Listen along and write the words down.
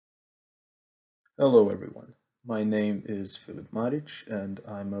Hello everyone, my name is Filip Marić and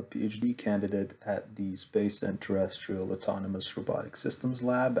I'm a PhD candidate at the Space and Terrestrial Autonomous Robotic Systems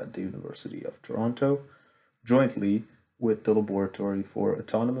Lab at the University of Toronto, jointly with the Laboratory for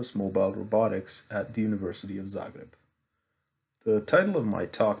Autonomous Mobile Robotics at the University of Zagreb. The title of my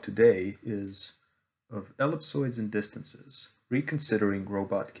talk today is of Ellipsoids and Distances, Reconsidering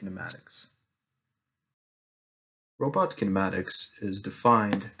Robot Kinematics. Robot kinematics is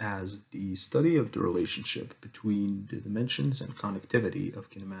defined as the study of the relationship between the dimensions and connectivity of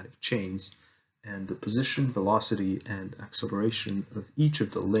kinematic chains and the position, velocity, and acceleration of each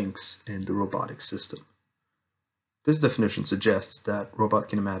of the links in the robotic system. This definition suggests that robot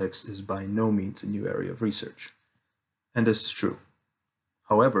kinematics is by no means a new area of research, and this is true.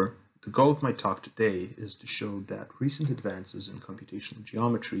 However, the goal of my talk today is to show that recent advances in computational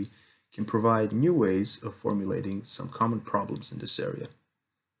geometry can provide new ways of formulating some common problems in this area.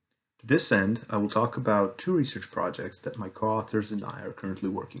 To this end, I will talk about two research projects that my co-authors and I are currently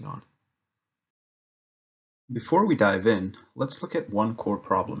working on. Before we dive in, let's look at one core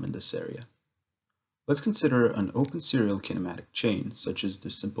problem in this area. Let's consider an open serial kinematic chain, such as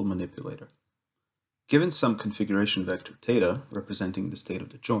this simple manipulator. Given some configuration vector θ, representing the state of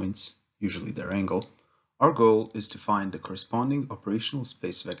the joints, usually their angle, our goal is to find the corresponding operational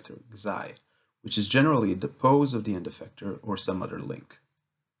space vector xi, which is generally the pose of the end effector or some other link.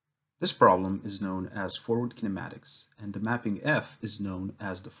 This problem is known as forward kinematics, and the mapping F is known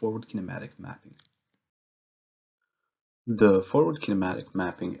as the forward kinematic mapping. The forward kinematic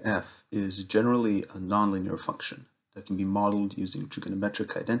mapping F is generally a nonlinear function that can be modeled using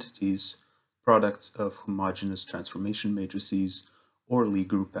trigonometric identities, products of homogeneous transformation matrices, or Lie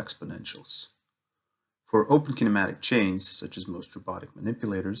group exponentials. For open kinematic chains, such as most robotic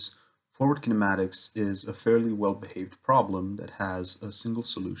manipulators, forward kinematics is a fairly well-behaved problem that has a single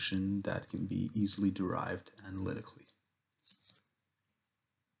solution that can be easily derived analytically.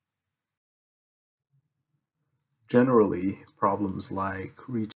 Generally, problems like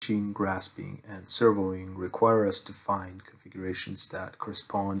reaching, grasping, and servoing require us to find configurations that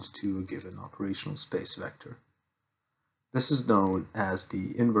correspond to a given operational space vector. This is known as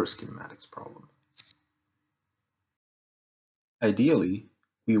the inverse kinematics problem. Ideally,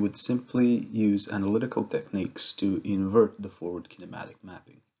 we would simply use analytical techniques to invert the forward kinematic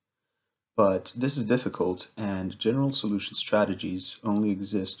mapping. But this is difficult, and general solution strategies only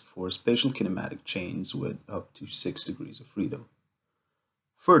exist for spatial kinematic chains with up to 6 degrees of freedom.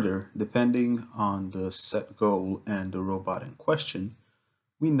 Further, depending on the set goal and the robot in question,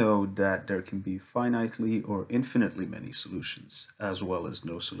 we know that there can be finitely or infinitely many solutions, as well as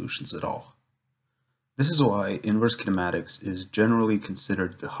no solutions at all. This is why inverse kinematics is generally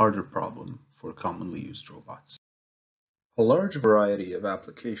considered the harder problem for commonly used robots. A large variety of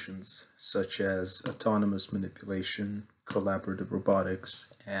applications, such as autonomous manipulation, collaborative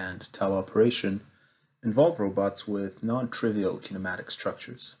robotics, and teleoperation, involve robots with non-trivial kinematic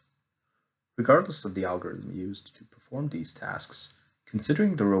structures. Regardless of the algorithm used to perform these tasks,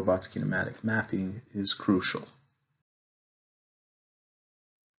 considering the robot's kinematic mapping is crucial.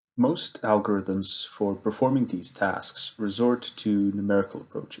 Most algorithms for performing these tasks resort to numerical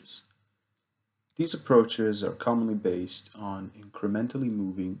approaches. These approaches are commonly based on incrementally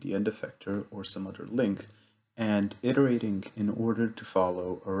moving the end effector or some other link and iterating in order to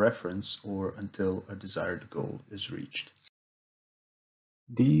follow a reference or until a desired goal is reached.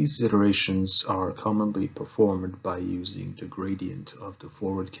 These iterations are commonly performed by using the gradient of the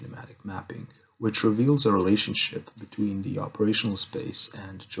forward kinematic mapping, which reveals a relationship between the operational space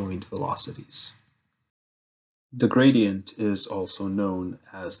and joint velocities. The gradient is also known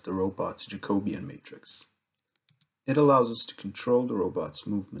as the robot's Jacobian matrix. It allows us to control the robot's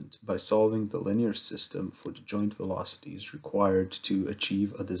movement by solving the linear system for the joint velocities required to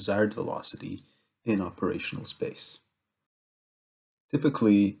achieve a desired velocity in operational space.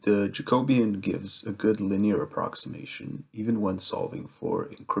 Typically, the Jacobian gives a good linear approximation even when solving for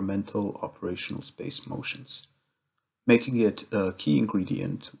incremental operational space motions, making it a key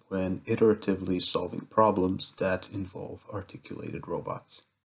ingredient when iteratively solving problems that involve articulated robots.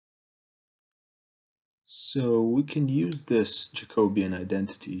 So we can use this Jacobian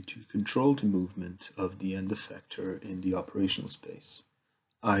identity to control the movement of the end effector in the operational space,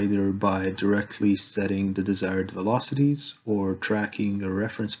 either by directly setting the desired velocities or tracking a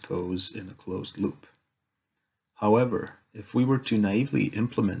reference pose in a closed loop. However, if we were to naively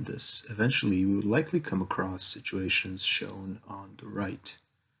implement this, eventually we would likely come across situations shown on the right.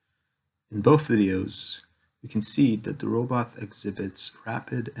 In both videos, we can see that the robot exhibits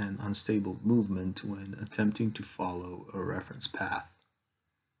rapid and unstable movement when attempting to follow a reference path.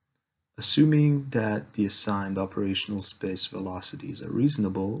 Assuming that the assigned operational space velocities are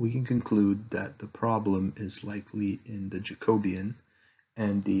reasonable, we can conclude that the problem is likely in the Jacobian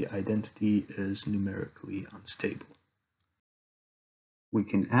and the identity is numerically unstable. We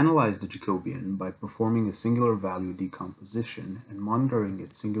can analyze the Jacobian by performing a singular value decomposition and monitoring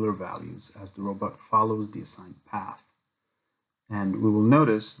its singular values as the robot follows the assigned path. And we will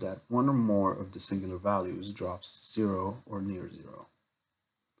notice that one or more of the singular values drops to 0 or near 0.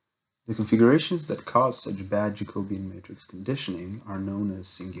 The configurations that cause such bad Jacobian matrix conditioning are known as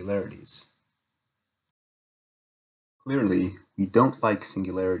singularities. Clearly, we don't like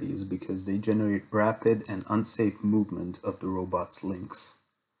singularities because they generate rapid and unsafe movement of the robot's links.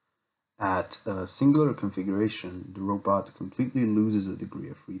 At a singular configuration, the robot completely loses a degree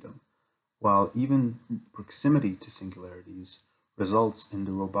of freedom, while even proximity to singularities results in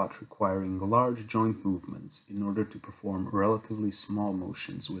the robot requiring large joint movements in order to perform relatively small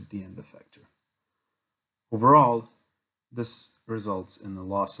motions with the end effector. Overall, this results in a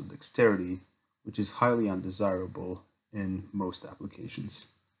loss of dexterity, which is highly undesirable in most applications.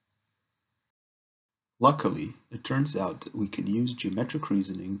 Luckily, it turns out that we can use geometric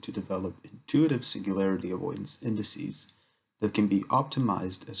reasoning to develop intuitive singularity avoidance indices that can be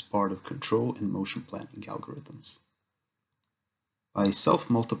optimized as part of control and motion planning algorithms. By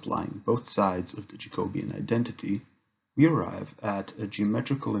self-multiplying both sides of the Jacobian identity, we arrive at a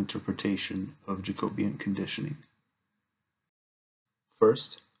geometrical interpretation of Jacobian conditioning.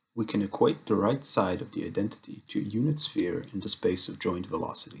 First, we can equate the right side of the identity to a unit sphere in the space of joint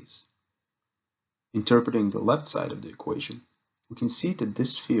velocities. Interpreting the left side of the equation, we can see that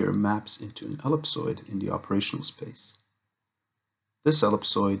this sphere maps into an ellipsoid in the operational space. This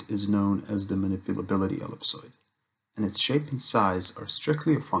ellipsoid is known as the manipulability ellipsoid, and its shape and size are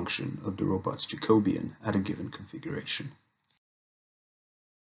strictly a function of the robot's Jacobian at a given configuration.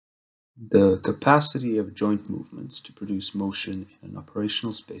 The capacity of joint movements to produce motion in an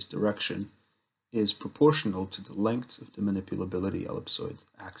operational space direction is proportional to the lengths of the manipulability ellipsoid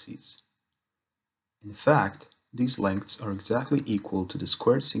axes. In fact, these lengths are exactly equal to the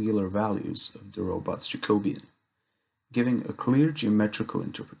squared singular values of the robot's Jacobian, giving a clear geometrical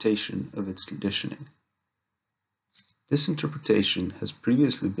interpretation of its conditioning. This interpretation has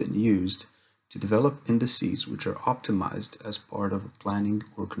previously been used to develop indices which are optimized as part of a planning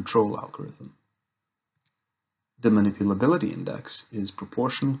or control algorithm. The manipulability index is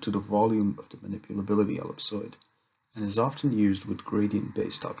proportional to the volume of the manipulability ellipsoid and is often used with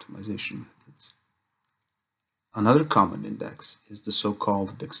gradient-based optimization methods. Another common index is the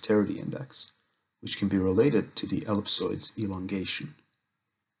so-called dexterity index, which can be related to the ellipsoid's elongation.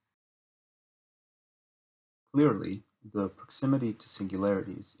 Clearly, the proximity to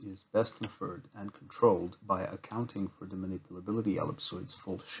singularities is best inferred and controlled by accounting for the manipulability ellipsoid's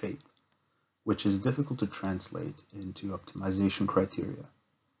full shape, which is difficult to translate into optimization criteria.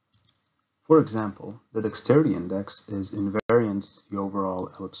 For example, the dexterity index is invariant to the overall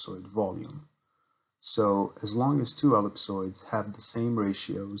ellipsoid volume. So, as long as two ellipsoids have the same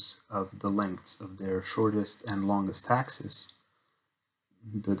ratios of the lengths of their shortest and longest axis,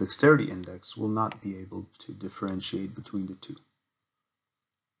 the dexterity index will not be able to differentiate between the two.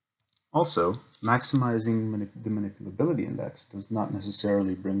 Also, maximizing the manipulability index does not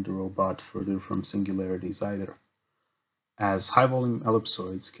necessarily bring the robot further from singularities either, as high-volume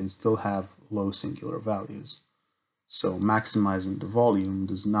ellipsoids can still have low singular values. So maximizing the volume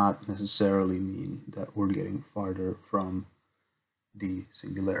does not necessarily mean that we're getting farther from the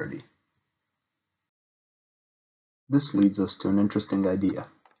singularity. This leads us to an interesting idea.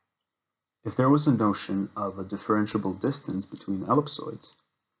 If there was a notion of a differentiable distance between ellipsoids,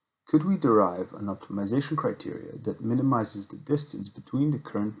 could we derive an optimization criteria that minimizes the distance between the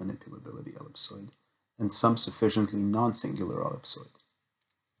current manipulability ellipsoid and some sufficiently non-singular ellipsoid?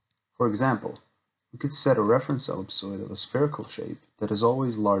 For example, we could set a reference ellipsoid of a spherical shape that is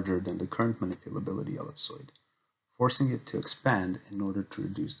always larger than the current manipulability ellipsoid, forcing it to expand in order to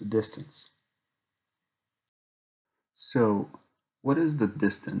reduce the distance. So, what is the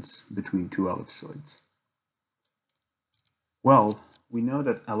distance between two ellipsoids? Well, we know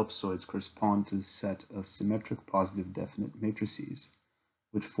that ellipsoids correspond to a set of symmetric positive definite matrices,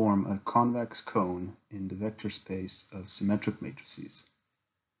 which form a convex cone in the vector space of symmetric matrices.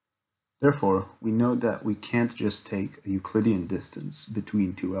 Therefore, we know that we can't just take a Euclidean distance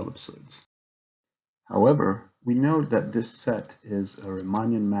between two ellipsoids. However, we know that this set is a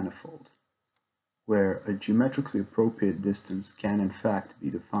Riemannian manifold, where a geometrically appropriate distance can in fact be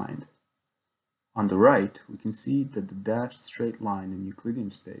defined. On the right, we can see that the dashed straight line in Euclidean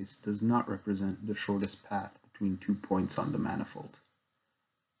space does not represent the shortest path between 2 points on the manifold.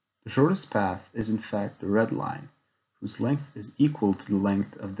 The shortest path is in fact the red line, whose length is equal to the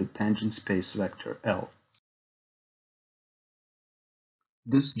length of the tangent space vector L.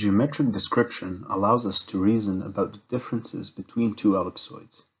 This geometric description allows us to reason about the differences between two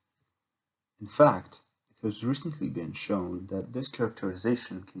ellipsoids. In fact, it has recently been shown that this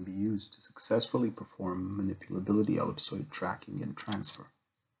characterization can be used to successfully perform manipulability ellipsoid tracking and transfer.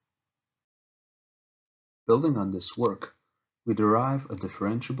 Building on this work, we derive a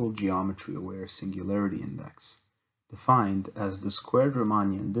differentiable geometry-aware singularity index, defined as the squared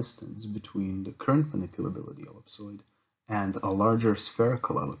Riemannian distance between the current manipulability ellipsoid and a larger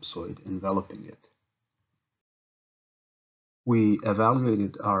spherical ellipsoid enveloping it. We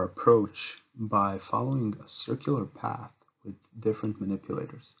evaluated our approach by following a circular path with different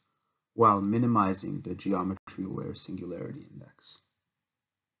manipulators, while minimizing the geometry-aware singularity index.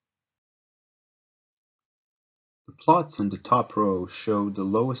 The plots in the top row show the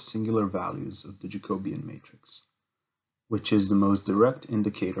lowest singular values of the Jacobian matrix, which is the most direct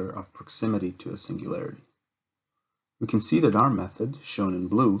indicator of proximity to a singularity. We can see that our method, shown in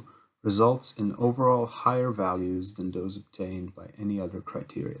blue, results in overall higher values than those obtained by any other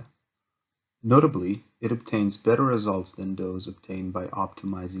criteria. Notably, it obtains better results than those obtained by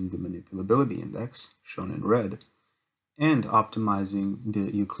optimizing the manipulability index, shown in red, and optimizing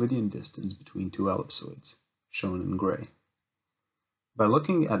the Euclidean distance between two ellipsoids, shown in gray. By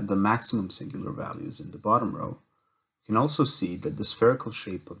looking at the maximum singular values in the bottom row, you can also see that the spherical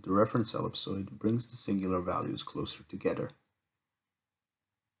shape of the reference ellipsoid brings the singular values closer together.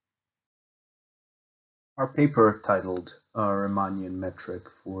 Our paper, titled A Riemannian Metric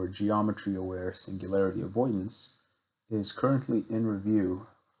for Geometry-Aware Singularity Avoidance, is currently in review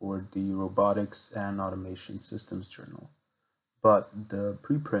for the Robotics and Automation Systems Journal, but the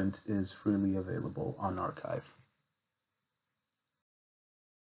preprint is freely available on arXiv.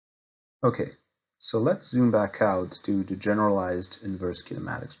 Okay, so let's zoom back out to the generalized inverse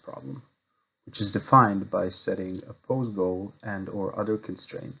kinematics problem, which is defined by setting a pose goal and/or other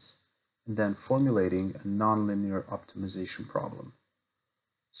constraints, and then formulating a nonlinear optimization problem.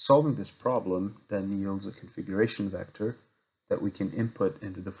 Solving this problem then yields a configuration vector that we can input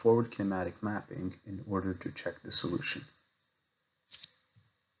into the forward kinematic mapping in order to check the solution.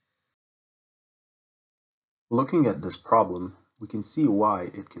 Looking at this problem, we can see why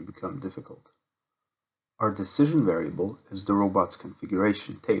it can become difficult. Our decision variable is the robot's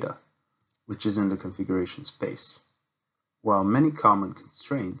configuration theta, which is in the configuration space, while many common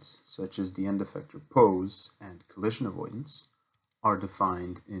constraints, such as the end effector pose and collision avoidance, are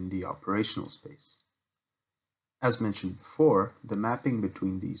defined in the operational space. As mentioned before, the mapping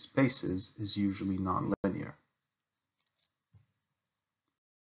between these spaces is usually nonlinear.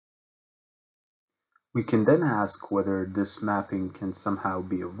 We can then ask whether this mapping can somehow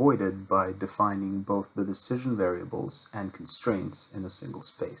be avoided by defining both the decision variables and constraints in a single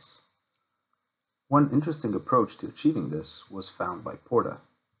space. One interesting approach to achieving this was found by Porta.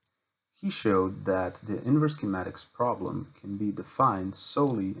 He showed that the inverse kinematics problem can be defined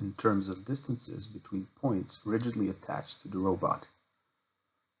solely in terms of distances between points rigidly attached to the robot.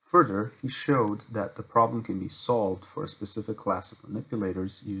 Further, he showed that the problem can be solved for a specific class of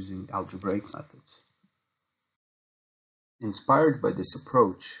manipulators using algebraic methods. Inspired by this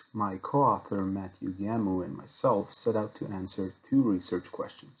approach, my co-author Matthew Gamu and myself set out to answer two research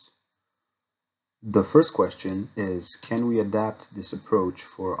questions. The first question is, can we adapt this approach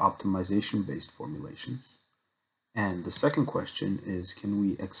for optimization-based formulations? And the second question is, can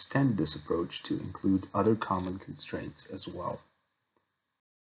we extend this approach to include other common constraints as well?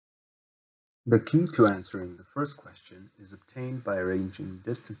 The key to answering the first question is obtained by arranging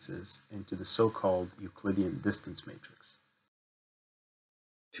distances into the so-called Euclidean distance matrix.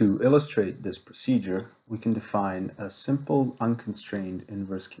 To illustrate this procedure, we can define a simple unconstrained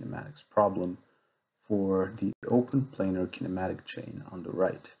inverse kinematics problem for the open planar kinematic chain on the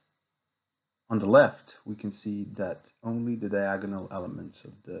right. On the left, we can see that only the diagonal elements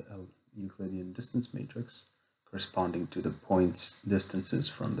of the Euclidean distance matrix corresponding to the points' distances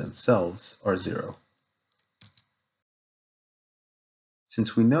from themselves are 0.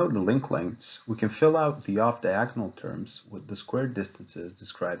 Since we know the link lengths, we can fill out the off-diagonal terms with the squared distances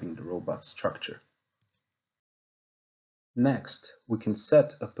describing the robot's structure. Next, we can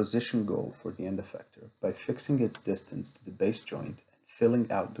set a position goal for the end effector by fixing its distance to the base joint and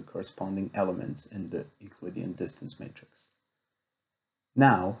filling out the corresponding elements in the Euclidean distance matrix.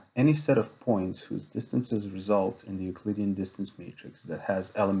 Now, any set of points whose distances result in the Euclidean distance matrix that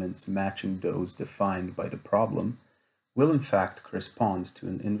has elements matching those defined by the problem will in fact correspond to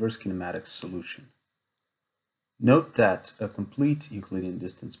an inverse kinematics solution. Note that a complete Euclidean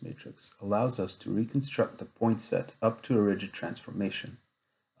distance matrix allows us to reconstruct the point set up to a rigid transformation,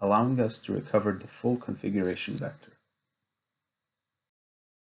 allowing us to recover the full configuration vector.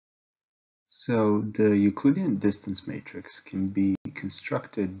 So the Euclidean distance matrix can be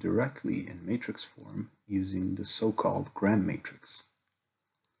constructed directly in matrix form using the so-called Gram matrix.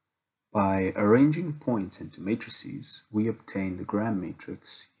 By arranging points into matrices, we obtain the Gram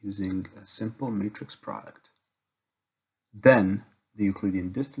matrix using a simple matrix product. Then, the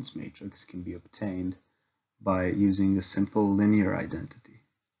Euclidean distance matrix can be obtained by using a simple linear identity.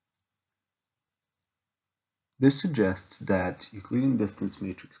 This suggests that Euclidean distance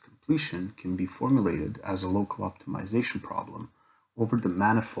matrix completion can be formulated as a local optimization problem over the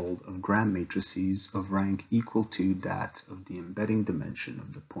manifold of Gram matrices of rank equal to that of the embedding dimension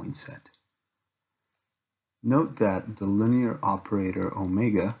of the point set. Note that the linear operator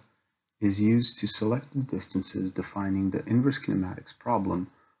omega is used to select the distances defining the inverse kinematics problem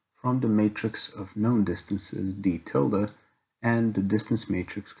from the matrix of known distances d tilde and the distance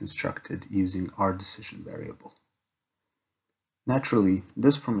matrix constructed using our decision variable. Naturally,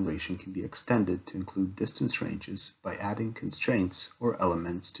 this formulation can be extended to include distance ranges by adding constraints or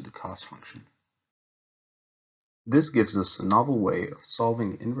elements to the cost function. This gives us a novel way of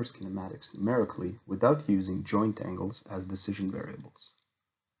solving inverse kinematics numerically without using joint angles as decision variables.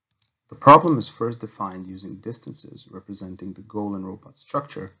 The problem is first defined using distances representing the goal and robot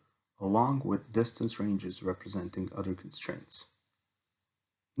structure, along with distance ranges representing other constraints.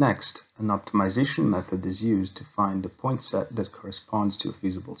 Next, an optimization method is used to find the point set that corresponds to a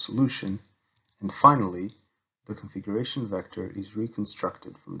feasible solution, and finally, the configuration vector is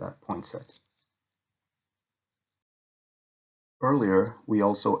reconstructed from that point set. Earlier, we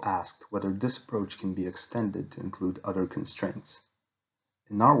also asked whether this approach can be extended to include other constraints.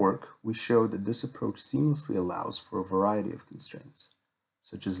 In our work, we showed that this approach seamlessly allows for a variety of constraints,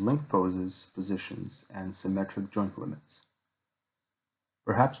 such as linked poses, positions, and symmetric joint limits.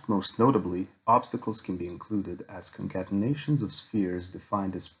 Perhaps most notably, obstacles can be included as concatenations of spheres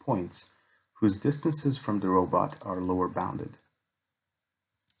defined as points whose distances from the robot are lower bounded.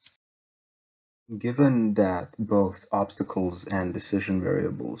 Given that both obstacles and decision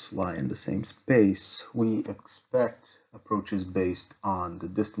variables lie in the same space, we expect approaches based on the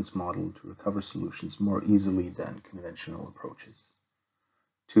distance model to recover solutions more easily than conventional approaches.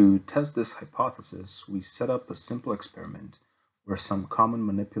 To test this hypothesis, we set up a simple experiment where some common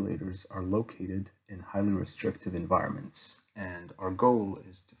manipulators are located in highly restrictive environments, and our goal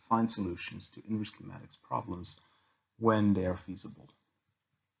is to find solutions to inverse kinematics problems when they are feasible.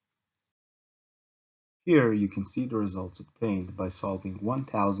 Here you can see the results obtained by solving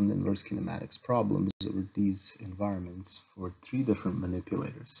 1000 inverse kinematics problems over these environments for 3 different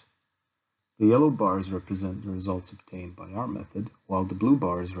manipulators. The yellow bars represent the results obtained by our method, while the blue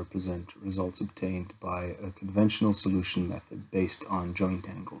bars represent results obtained by a conventional solution method based on joint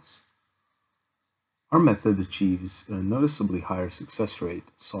angles. Our method achieves a noticeably higher success rate,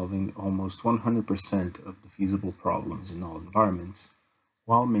 solving almost 100% of the feasible problems in all environments,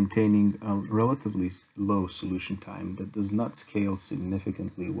 while maintaining a relatively low solution time that does not scale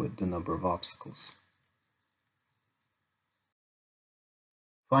significantly with the number of obstacles.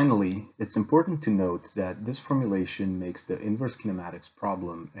 Finally, it's important to note that this formulation makes the inverse kinematics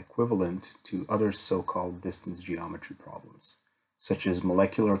problem equivalent to other so-called distance geometry problems, such as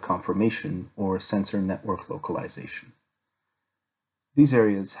molecular conformation or sensor network localization. These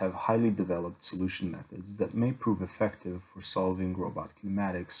areas have highly developed solution methods that may prove effective for solving robot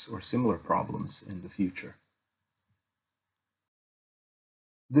kinematics or similar problems in the future.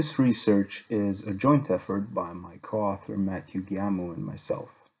 This research is a joint effort by my co-author Matthew Giamu and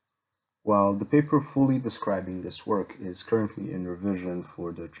myself. While the paper fully describing this work is currently in revision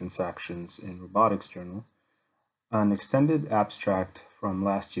for the Transactions in Robotics journal, an extended abstract from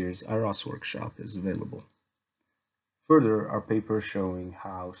last year's IROS workshop is available. Further, our paper showing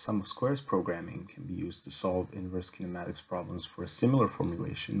how sum of squares programming can be used to solve inverse kinematics problems for a similar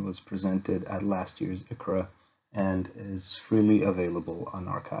formulation was presented at last year's ICRA and is freely available on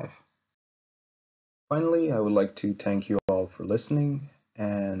arXiv. Finally, I would like to thank you all for listening,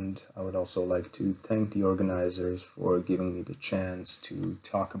 and I would also like to thank the organizers for giving me the chance to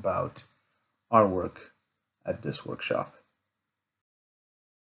talk about our work at this workshop.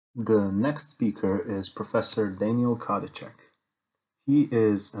 The next speaker is Professor Daniel Kodicek. He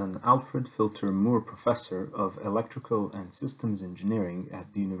is an Alfred Filter Moore Professor of Electrical and Systems Engineering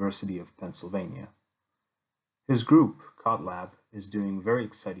at the University of Pennsylvania. His group, CodLab, is doing very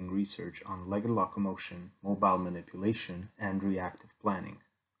exciting research on legged locomotion, mobile manipulation, and reactive planning.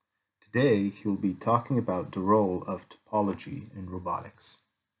 Today, he'll be talking about the role of topology in robotics.